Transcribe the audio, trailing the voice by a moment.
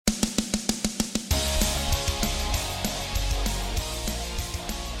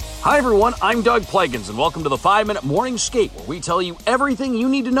Hi everyone, I'm Doug Plagans, and welcome to the 5-Minute Morning Skate, where we tell you everything you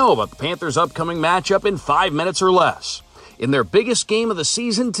need to know about the Panthers' upcoming matchup in 5 minutes or less. In their biggest game of the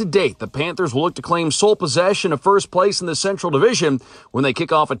season to date, the Panthers will look to claim sole possession of first place in the Central Division when they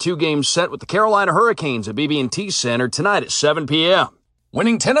kick off a 2-game set with the Carolina Hurricanes at BB&T Center tonight at 7 p.m.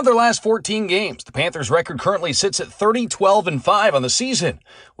 Winning 10 of their last 14 games, the Panthers' record currently sits at 30-12-5 on the season,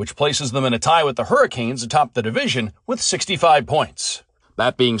 which places them in a tie with the Hurricanes atop the division with 65 points.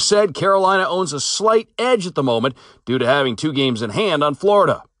 That being said, Carolina owns a slight edge at the moment due to having 2 games in hand on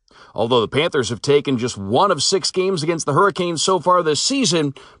Florida. Although the Panthers have taken just 1 of 6 games against the Hurricanes so far this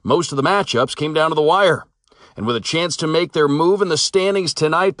season, most of the matchups came down to the wire. And with a chance to make their move in the standings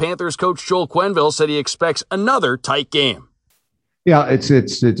tonight, Panthers coach Joel Quenneville said he expects another tight game. Yeah, it's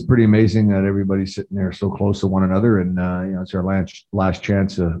pretty amazing that everybody's sitting there so close to one another, and it's our last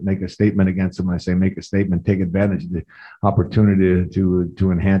chance to make a statement against them. When I say make a statement, take advantage of the opportunity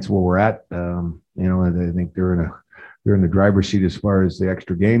to enhance where we're at. I think they're in the driver's seat as far as the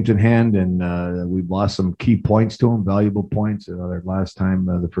extra games in hand, and we've lost some key points to them, valuable points. Their last time,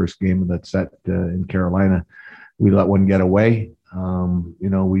 the first game of that set in Carolina, we let one get away.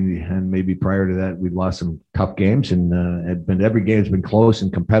 And maybe prior to that, we'd lost some tough games, and every game's been close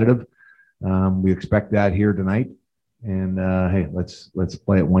and competitive. We expect that here tonight, and hey, let's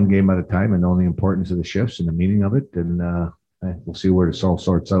play it one game at a time and know the importance of the shifts and the meaning of it, and we'll see where this all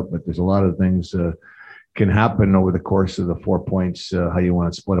sorts out. But there's a lot of things can happen over the course of the 4 points, how you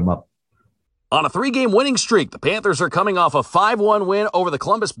want to split them up. On a 3-game winning streak, the Panthers are coming off a 5-1 win over the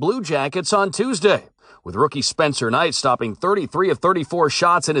Columbus Blue Jackets on Tuesday. With rookie Spencer Knight stopping 33 of 34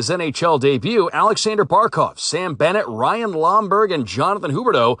 shots in his NHL debut, Alexander Barkov, Sam Bennett, Ryan Lomberg, and Jonathan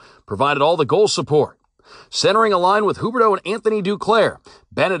Huberdeau provided all the goal support. Centering a line with Huberdeau and Anthony Duclair,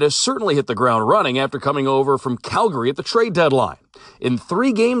 Bennett has certainly hit the ground running after coming over from Calgary at the trade deadline. In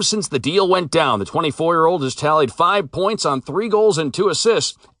 3 games since the deal went down, the 24-year-old has tallied 5 points on 3 goals and 2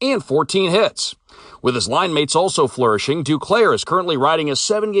 assists and 14 hits. With his line mates also flourishing, Duclair is currently riding a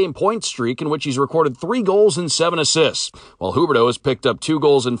 7-game point streak in which he's recorded 3 goals and 7 assists, while Huberdeau has picked up 2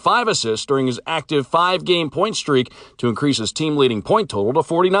 goals and 5 assists during his active 5-game point streak to increase his team-leading point total to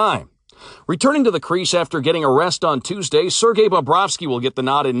 49. Returning to the crease after getting a rest on Tuesday, Sergei Bobrovsky will get the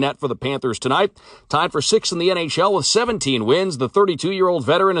nod in net for the Panthers tonight. Tied for 6th in the NHL with 17 wins, the 32-year-old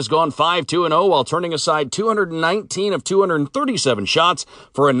veteran has gone 5-2-0 while turning aside 219 of 237 shots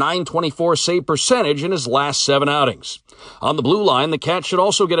for a .924 save percentage in his last 7 outings. On the blue line, the Cats should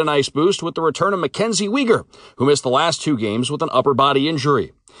also get a nice boost with the return of Mackenzie Weegar, who missed the last 2 games with an upper body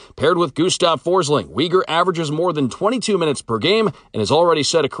injury. Paired with Gustav Forsling, Weegar averages more than 22 minutes per game and has already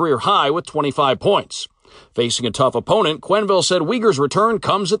set a career high with 25 points. Facing a tough opponent, Quenneville said Weegar's return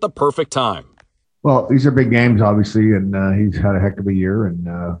comes at the perfect time. Well, these are big games, obviously, and he's had a heck of a year, and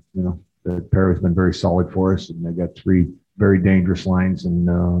the pair has been very solid for us, and they got 3 very dangerous lines, and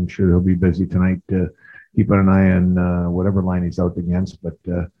I'm sure he'll be busy tonight keeping an eye on whatever line he's out against. But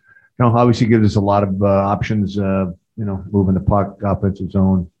obviously gives us a lot of options. Moving the puck, offensive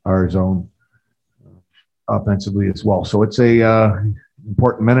zone, our zone, offensively as well. So it's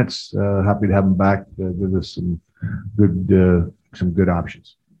important minutes. Happy to have him back. Give us some good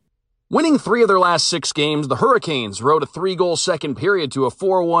options. Winning 3 of their last 6 games, the Hurricanes rode a 3-goal second period to a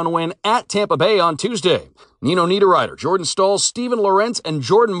 4-1 win at Tampa Bay on Tuesday. Nino Niederreiter, Jordan Staal, Steven Lorentz, and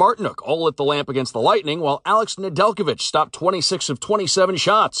Jordan Martinook all lit the lamp against the Lightning, while Alex Nedeljkovic stopped 26 of 27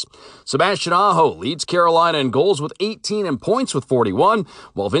 shots. Sebastian Aho leads Carolina in goals with 18 and points with 41,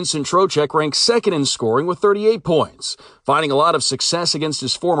 while Vincent Trocheck ranks 2nd in scoring with 38 points. Finding a lot of success against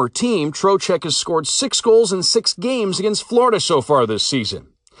his former team, Trocheck has scored 6 goals in 6 games against Florida so far this season.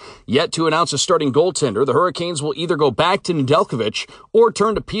 Yet to announce a starting goaltender, the Hurricanes will either go back to Nedeljkovic or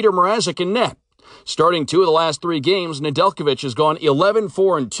turn to Peter Mrazek in net. Starting 2 of the last 3 games, Nedeljkovic has gone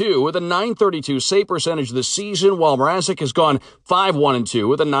 11-4-2 with a .932 save percentage this season, while Mrazek has gone 5-1-2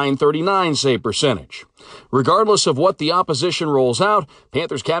 with a .939 save percentage. Regardless of what the opposition rolls out,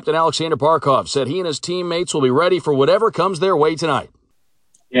 Panthers captain Alexander Barkov said he and his teammates will be ready for whatever comes their way tonight.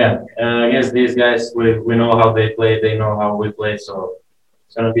 Yeah, against these guys, we know how they play, they know how we play, so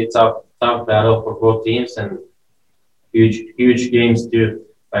it's going to be a tough battle for both teams and huge games too.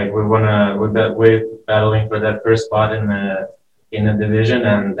 Like we're battling for that first spot in the division,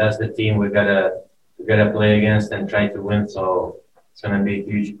 and that's the team we gotta play against and try to win. So it's going to be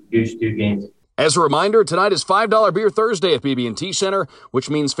huge 2 games. As a reminder, tonight is $5 Beer Thursday at BB&T Center, which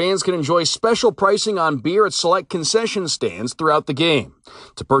means fans can enjoy special pricing on beer at select concession stands throughout the game.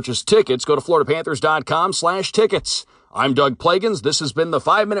 To purchase tickets, go to floridapanthers.com/tickets. I'm Doug Plagans. This has been the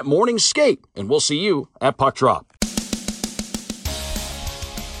 5-Minute Morning Skate, and we'll see you at Puck Drop.